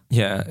quicker.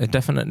 Yeah, it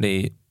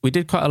definitely. We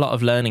did quite a lot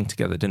of learning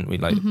together, didn't we?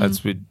 Like,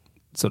 as we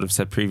sort of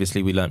said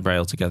previously, we learnt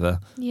Braille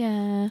together.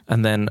 Yeah.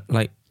 And then,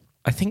 like,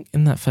 I think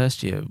in that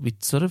first year,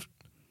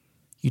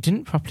 you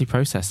didn't properly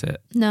process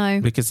it.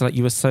 No. Because, like,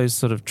 you were so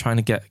sort of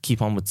trying to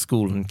keep on with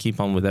school and keep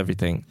on with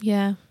everything.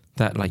 Yeah.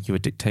 That, like, you were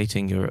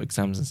dictating your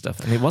exams and stuff.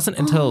 And it wasn't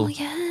until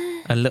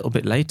a little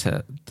bit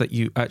later that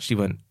you actually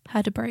went,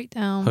 had a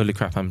breakdown. holy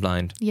crap, I'm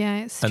blind. Yeah,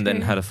 it's and true.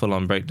 then had a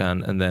full-on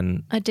breakdown, and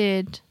then I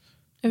did.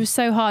 It was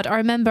so hard. I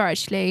remember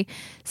actually,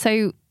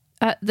 so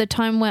at the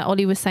time where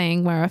Ollie was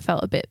saying where I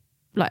felt a bit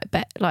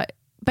like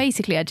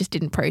basically I just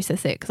didn't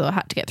process it because I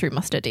had to get through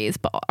my studies.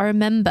 But I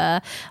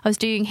remember I was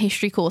doing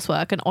history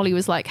coursework and Ollie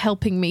was like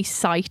helping me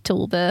cite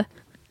all the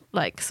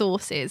like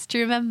sources. Do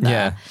you remember?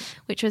 Yeah.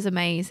 Which was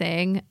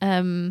amazing.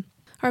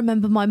 I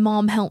remember my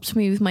mom helped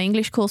me with my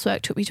English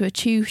coursework, took me to a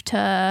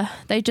tutor.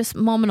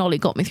 Mom and Ollie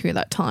got me through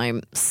that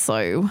time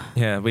so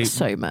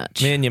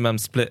much. Me and your mum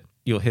split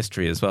your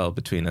history as well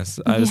between us.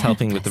 I was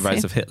helping with the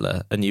rise of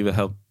Hitler, and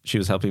she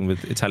was helping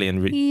with Italian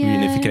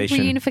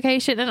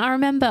reunification. And I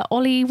remember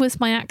Ollie was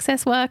my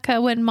access worker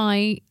when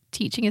my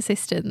teaching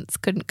assistants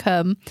couldn't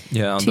come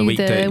on to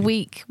the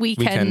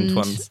weekend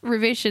ones.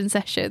 revision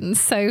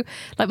sessions. So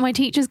like my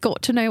teachers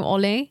got to know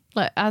Ollie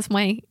like as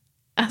my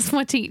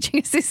teaching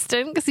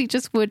assistant, because he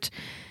just would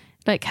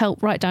like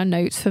help write down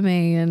notes for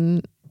me,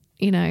 and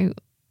it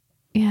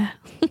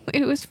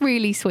was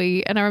really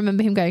sweet. And I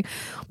remember him going,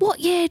 what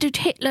year did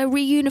Hitler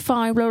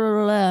reunify blah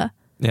blah blah?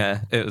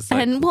 Yeah, it was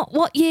like, and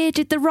what year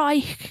did the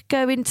Reich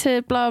go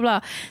into blah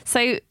blah?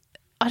 So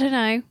I don't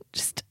know,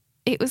 just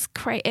it was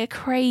a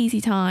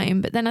crazy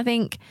time. But then I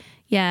think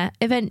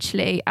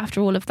eventually after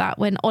all of that,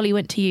 when Ollie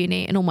went to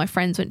uni and all my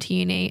friends went to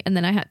uni, and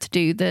then I had to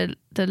do the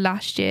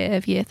last year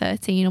of year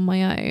 13 on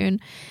my own,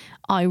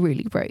 I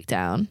really broke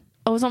down.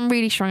 I was on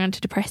really strong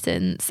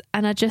antidepressants,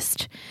 and I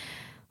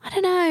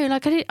don't know,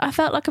 like I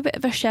felt like a bit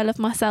of a shell of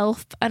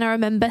myself. And I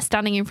remember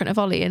standing in front of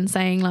Ollie and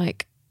saying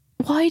like,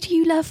 why do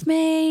you love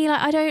me?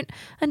 Like, I don't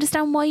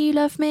understand why you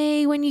love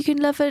me when you can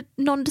love a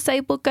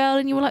non-disabled girl.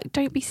 And you were like,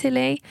 don't be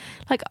silly.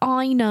 Like,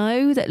 I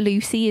know that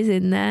Lucy is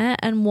in there,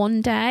 and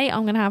one day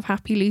I'm going to have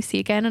happy Lucy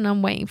again, and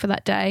I'm waiting for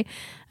that day.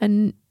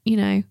 And,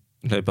 lo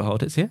and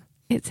behold, it's here.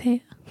 It's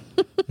here.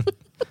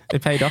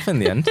 It paid off in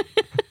the end.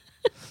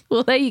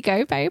 Well, there you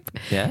go, babe.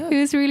 Yeah. It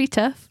was really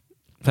tough.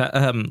 But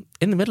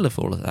in the middle of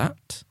all of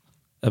that,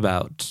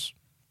 about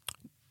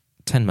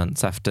 10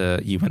 months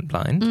after you went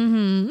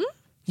blind,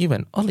 you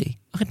went, Ollie,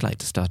 I'd like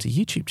to start a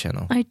YouTube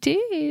channel. I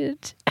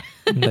did.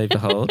 And lo and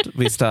behold,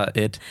 we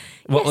started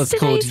what was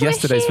called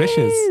Yesterday's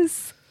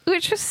Wishes.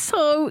 Which was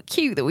so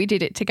cute that we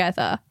did it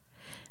together.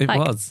 It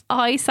was.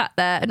 I sat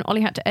there and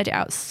Ollie had to edit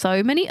out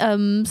so many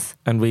ums.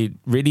 And we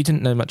really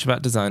didn't know much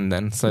about design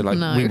then. So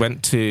we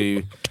went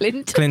to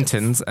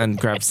Clinton's and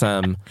grabbed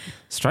some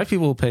stripy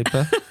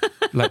wallpaper.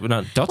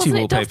 Dotty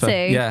wallpaper.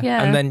 Dotty?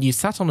 Yeah. And then you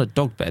sat on a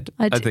dog bed,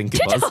 I think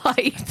it was.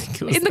 I think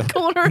it was in the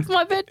corner of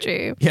my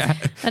bedroom. Yeah.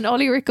 And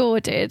Ollie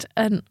recorded,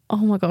 and oh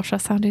my gosh, I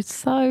sounded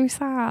so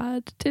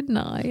sad, didn't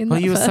I?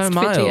 You were so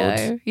mild.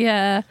 Video.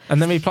 Yeah.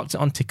 And then we plopped it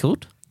on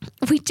Tickled.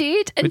 We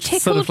did, and which Tickled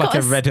is sort of like a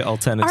Reddit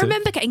alternative. I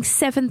remember getting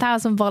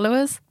 7,000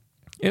 followers.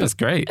 It was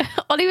great.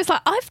 Ollie was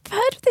like, I've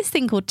heard of this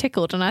thing called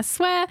Tickled, and I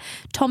swear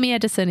Tommy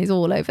Edison is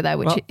all over there,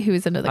 who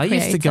is another creator. I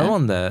used to go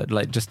on there,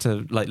 just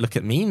to look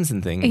at memes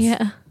and things.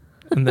 Yeah.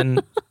 And then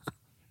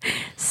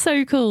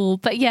So cool.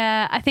 But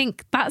yeah, I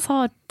think that's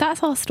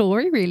our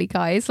story really,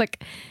 guys.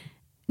 Like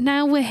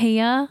now we're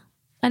here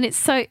and it's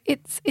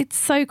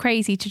so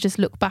crazy to just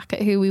look back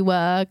at who we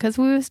were because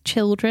we were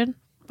children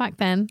back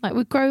then. Like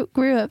we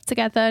grew up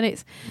together and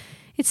it's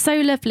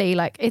so lovely.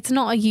 Like it's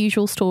not a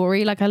usual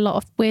story. Like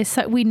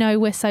we know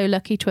we're so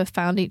lucky to have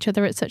found each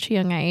other at such a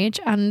young age,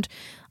 and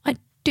I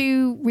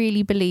do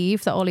really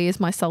believe that Ollie is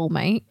my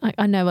soulmate. Like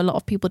I know a lot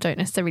of people don't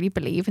necessarily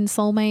believe in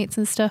soulmates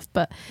and stuff,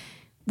 but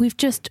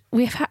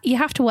you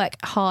have to work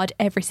hard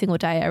every single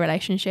day at a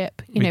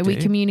relationship. We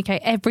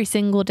communicate every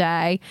single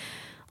day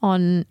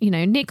on,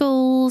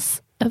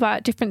 niggles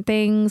about different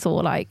things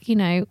or like,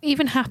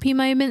 even happy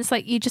moments.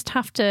 Like you just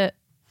have to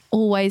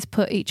always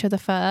put each other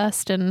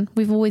first, and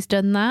we've always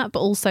done that,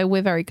 but also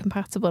we're very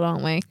compatible,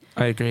 aren't we?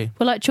 I agree.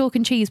 We're like chalk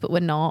and cheese, but we're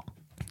not.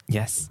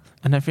 Yes.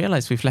 And I've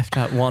realised we've left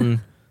out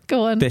one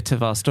Go on. bit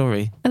of our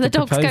story. And the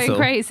dog's proposal. going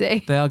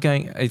crazy. They are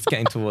it's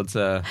getting towards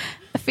a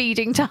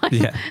feeding time.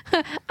 Yeah.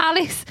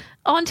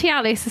 Auntie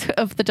Alice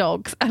of the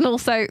dogs, and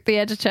also the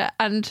editor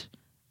and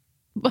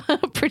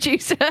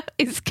producer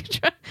is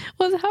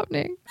what's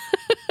happening?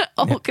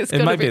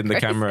 It might be in the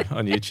camera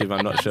on YouTube,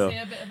 I'm not sure. See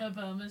a bit of her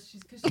bum as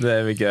she's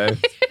There we go.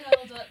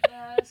 curled up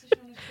there, so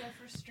she wanted to go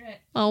for a stretch.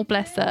 Oh,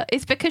 bless her.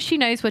 It's because she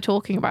knows we're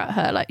talking about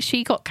her. Like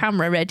she got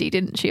camera ready,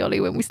 didn't she, Ollie,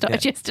 when we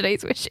started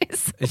yesterday's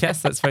wishes?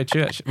 Yes, that's very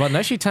true. Actually. Well,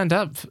 no, she turned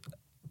up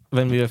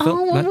when we were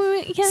filming.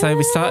 So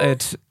we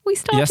started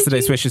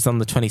yesterday's wishes on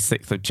the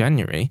 26th of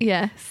January.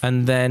 Yes.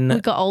 And then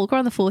we got Olga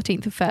on the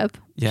 14th of Feb.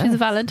 Yeah. She's a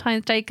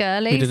Valentine's Day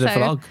girly. We did a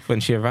vlog when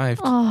she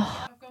arrived.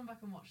 Oh, I've gone back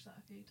and watched that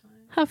a few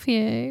times. have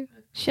you?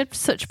 She had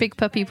such big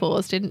puppy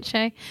paws, didn't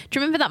she? Do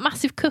you remember that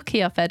massive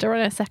cookie I fed her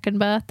on her second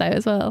birthday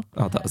as well?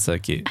 Oh, that was so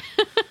cute.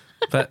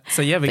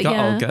 We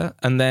got Olga,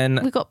 and then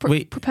we got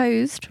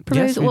proposed.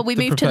 Yes, we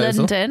moved to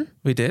London.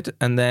 We did,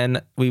 and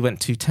then we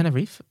went to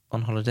Tenerife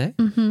on holiday,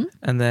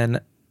 and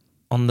then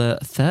on the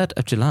 3rd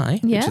of July,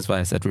 which is why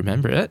I said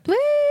remember it, Woo!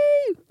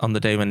 on the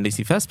day when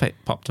Lucy first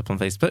popped up on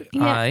Facebook,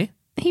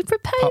 He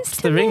proposed popped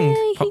to the ring,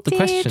 me. popped the He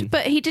did, question.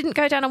 but he didn't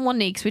go down on one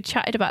knee because we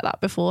chatted about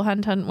that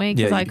beforehand, hadn't we?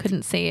 Because I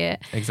couldn't see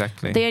it.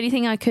 Exactly. The only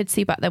thing I could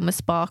see back then was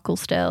sparkle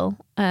still.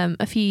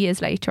 A few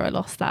years later, I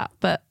lost that,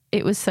 but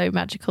it was so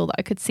magical that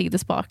I could see the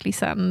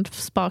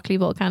sparkly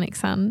volcanic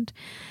sand.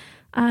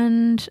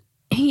 And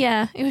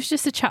yeah, it was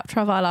just a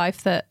chapter of our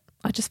life that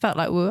I just felt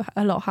like we were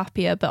a lot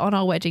happier. But on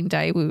our wedding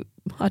day,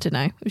 I don't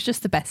know, it was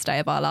just the best day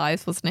of our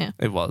lives, wasn't it?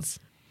 It was.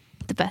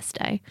 The best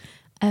day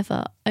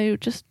ever.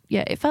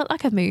 It felt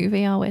like a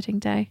movie, our wedding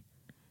day.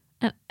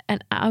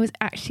 And I was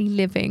actually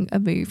living a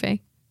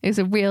movie. It was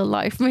a real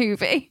life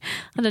movie.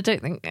 And I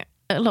don't think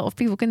a lot of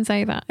people can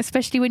say that,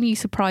 especially when you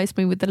surprised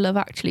me with the Love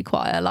Actually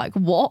choir. Like,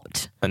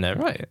 what? I know,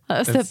 right?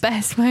 That was the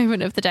best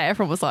moment of the day.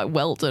 Everyone was like,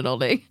 well done,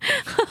 Ollie.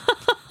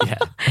 Yeah.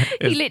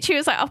 He literally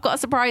was like, I've got a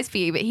surprise for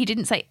you, but he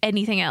didn't say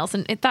anything else.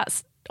 And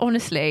that's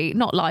honestly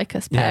not like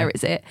us pair,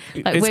 is it?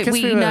 Like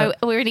we know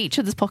we're in each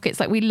other's pockets.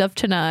 Like we love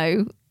to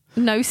know.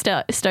 No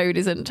stone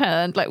isn't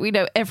turned. Like we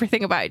know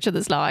everything about each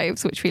other's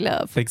lives, which we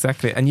love.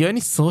 Exactly. And you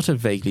only sort of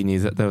vaguely knew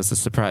that there was a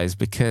surprise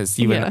because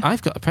you went,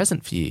 I've got a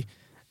present for you.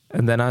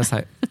 And then I was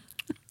like,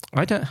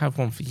 I don't have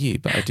one for you,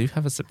 but I do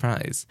have a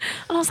surprise.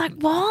 And I was like,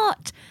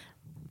 what?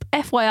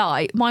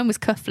 FYI, mine was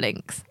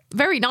cufflinks.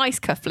 Very nice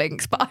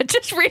cufflinks, but I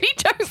just really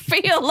don't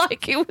feel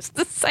like it was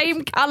the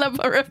same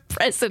caliber of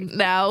present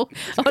now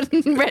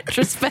on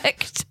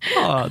retrospect.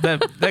 Oh,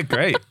 they're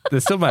great. They're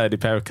still my only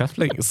pair of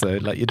cufflinks, so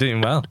like you're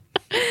doing well.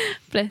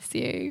 Bless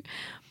you.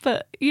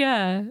 But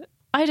yeah,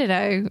 I don't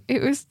know.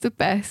 It was the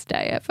best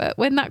day ever.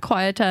 When that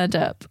choir turned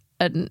up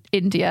and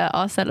India,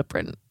 our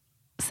celebrant,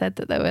 said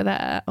that they were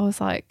there, I was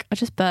like, I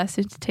just burst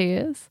into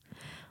tears.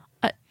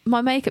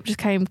 My makeup just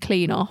came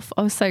clean off.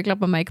 I was so glad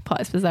my makeup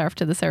artist was there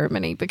after the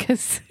ceremony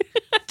because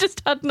I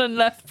just had none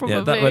left probably.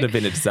 Yeah, that would have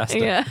been a disaster.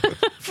 Yeah,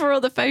 for all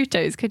the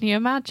photos, can you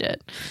imagine?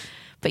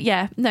 But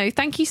yeah, no,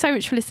 thank you so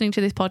much for listening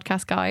to this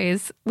podcast,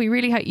 guys. We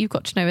really hope you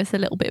got to know us a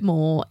little bit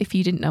more if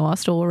you didn't know our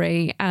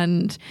story.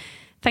 And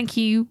thank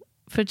you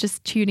for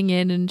just tuning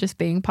in and just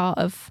being part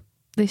of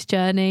this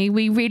journey.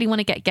 We really want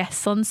to get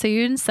guests on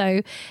soon.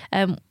 So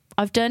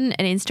I've done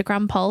an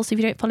Instagram poll. So if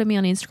you don't follow me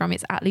on Instagram,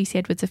 it's at Lucy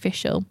Edwards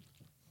Official.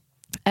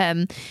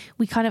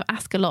 We kind of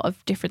ask a lot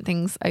of different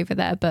things over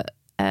there, but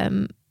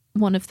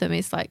one of them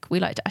is like we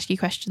like to ask you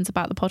questions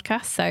about the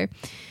podcast, so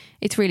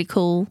it's really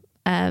cool.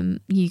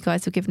 You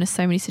guys have given us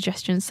so many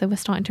suggestions, so we're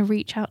starting to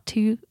reach out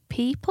to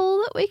people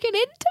that we can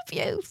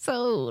interview,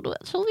 so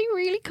that's really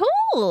really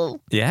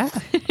cool. Yeah,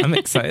 I'm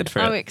excited for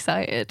it. I'm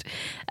excited.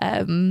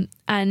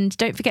 And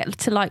don't forget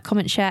to like,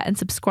 comment, share and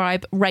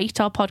subscribe. Rate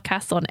our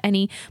podcast on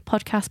any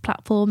podcast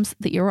platforms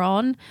that you're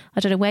on. I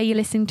don't know where you're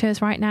listening to us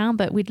right now,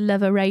 but we'd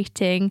love a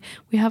rating.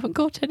 We haven't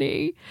got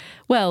any.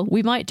 Well,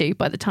 we might do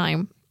by the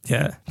time.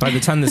 Yeah, by the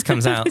time this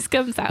comes out,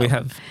 we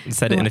have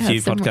said it in a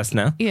few podcasts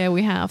now. Yeah,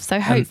 we have. So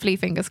hopefully,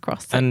 fingers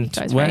crossed. And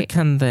where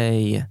can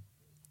they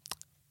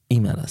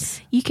email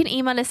us? You can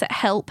email us at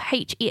HELP,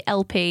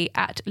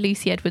 at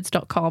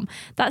lucyedwards.com.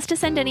 That's to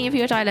send any of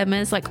your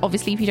dilemmas. Like,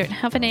 obviously, if you don't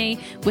have any,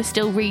 we're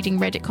still reading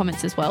Reddit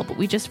comments as well, but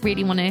we just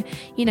really want to,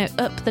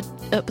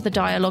 up the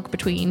dialogue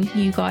between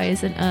you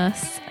guys and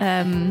us.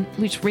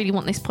 We just really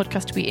want this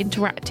podcast to be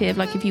interactive.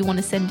 Like, if you want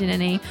to send in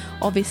any,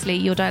 obviously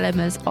your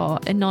dilemmas are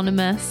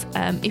anonymous.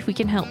 If we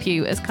can help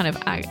you as kind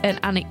of an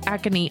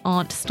agony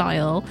aunt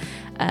style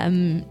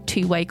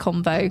two-way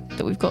combo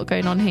that we've got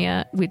going on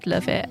here, we'd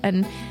love it.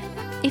 And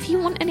if you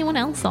want anyone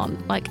else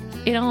on, like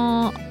in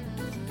our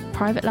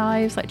private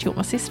lives, like, do you want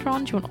my sister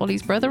on? Do you want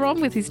Ollie's brother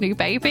on with his new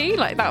baby?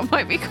 Like, that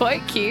might be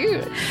quite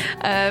cute.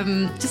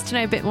 Just to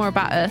know a bit more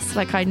about us.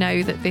 Like, I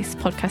know that this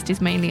podcast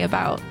is mainly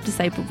about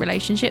disabled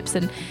relationships,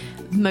 and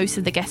most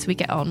of the guests we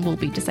get on will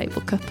be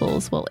disabled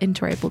couples,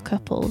 interable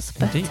couples.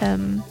 But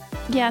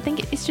yeah, I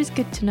think it's just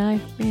good to know,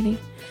 really,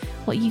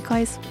 what you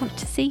guys want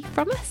to see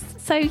from us.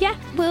 So yeah,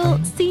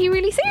 we'll see you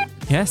really soon.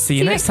 Yeah, see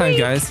you next time, week.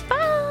 guys.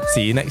 Bye.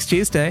 See you next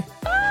Tuesday.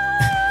 Bye.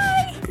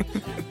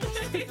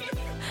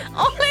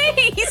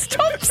 Ollie,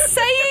 stop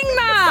saying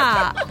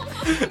that.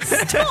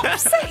 Stop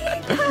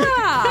saying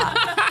that.